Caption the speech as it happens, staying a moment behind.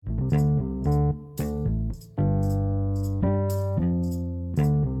Hey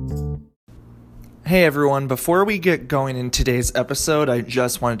everyone, before we get going in today's episode, I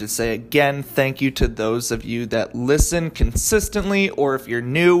just wanted to say again, thank you to those of you that listen consistently, or if you're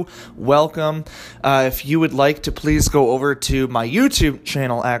new, welcome. If you would like to please go over to my YouTube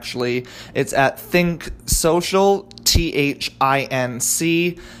channel, actually, it's at Think Social,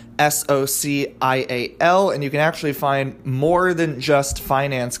 ThincSocial, and you can actually find more than just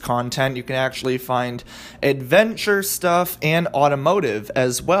finance content. You can actually find adventure stuff and automotive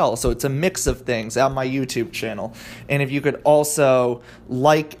as well. So it's a mix of things on my YouTube channel. And if you could also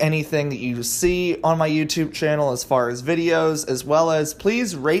like anything that you see on my YouTube channel as far as videos, as well as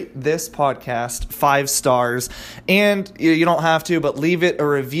please rate this podcast 5 stars. And you don't have to, but leave it a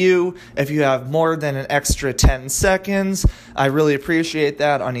review if you have more than an extra 10 seconds. I really appreciate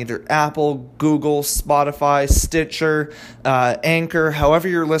that on either Apple, Google, Spotify, Stitcher, Anchor, however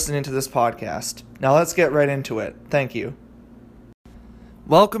you're listening to this podcast. Now let's get right into it. Thank you.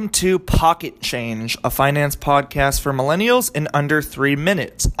 Welcome to Pocket Change, a finance podcast for millennials in under 3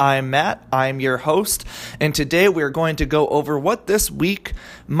 minutes. I'm Matt, I'm your host, and today we're going to go over what this week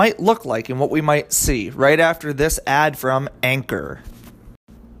might look like and what we might see right after this ad from Anchor.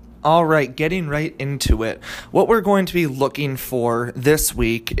 All right, getting right into it. What we're going to be looking for this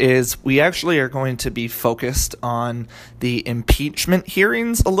week is we actually are going to be focused on the impeachment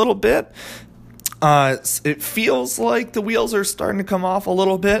hearings a little bit. It feels like the wheels are starting to come off a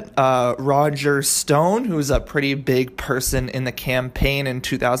little bit. Roger Stone, who's a pretty big person in the campaign in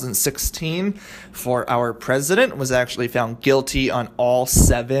 2016 for our president, was actually found guilty on all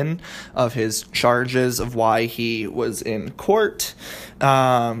 7 of his charges of why he was in court.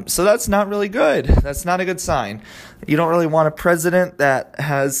 So that's not really good. That's not a good sign. You don't really want a president that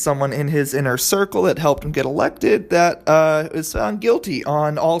has someone in his inner circle that helped him get elected that is found guilty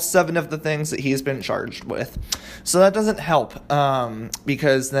on all 7 of the things that he's been charged with. So that doesn't help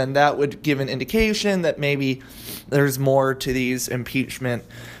because then that would give an indication that maybe there's more to these impeachment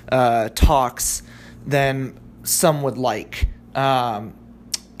talks than some would like.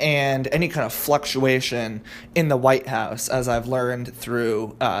 And any kind of fluctuation in the White House, as I've learned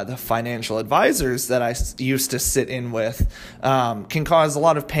through the financial advisors that I used to sit in with, can cause a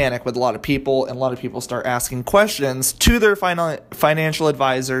lot of panic with a lot of people, and a lot of people start asking questions to their financial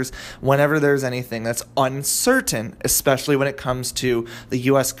advisors whenever there's anything that's uncertain, especially when it comes to the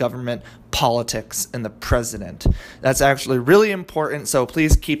U.S. government, politics, and the president. That's actually really important, so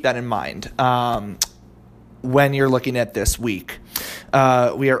please keep that in mind when you're looking at this week.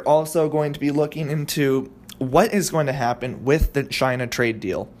 We are also going to be looking into what is going to happen with the China trade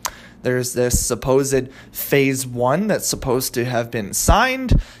deal. There's this supposed phase 1 that's supposed to have been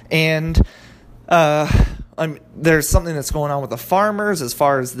signed, and there's something that's going on with the farmers as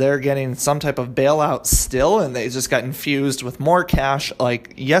far as they're getting some type of bailout still, and they just got infused with more cash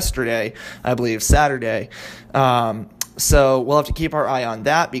like yesterday, I believe Saturday. So we'll have to keep our eye on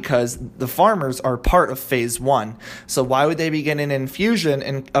that because the farmers are part of phase 1. So why would they be getting an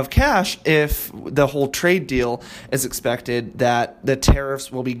infusion of cash if the whole trade deal is expected that the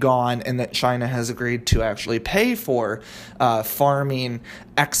tariffs will be gone and that China has agreed to actually pay for farming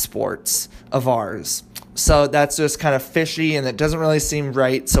exports of ours? So that's just kind of fishy, and it doesn't really seem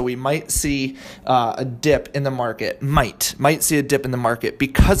right. So we might see a dip in the market. Might see a dip in the market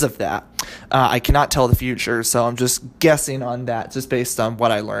because of that. I cannot tell the future, so I'm just guessing on that, just based on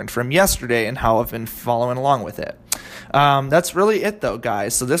what I learned from yesterday and how I've been following along with it. That's really it, though,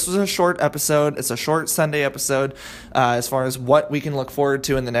 guys. So this was a short episode. It's a short Sunday episode as far as what we can look forward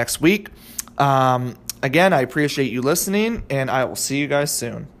to in the next week. Again, I appreciate you listening, and I will see you guys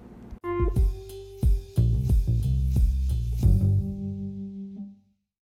soon.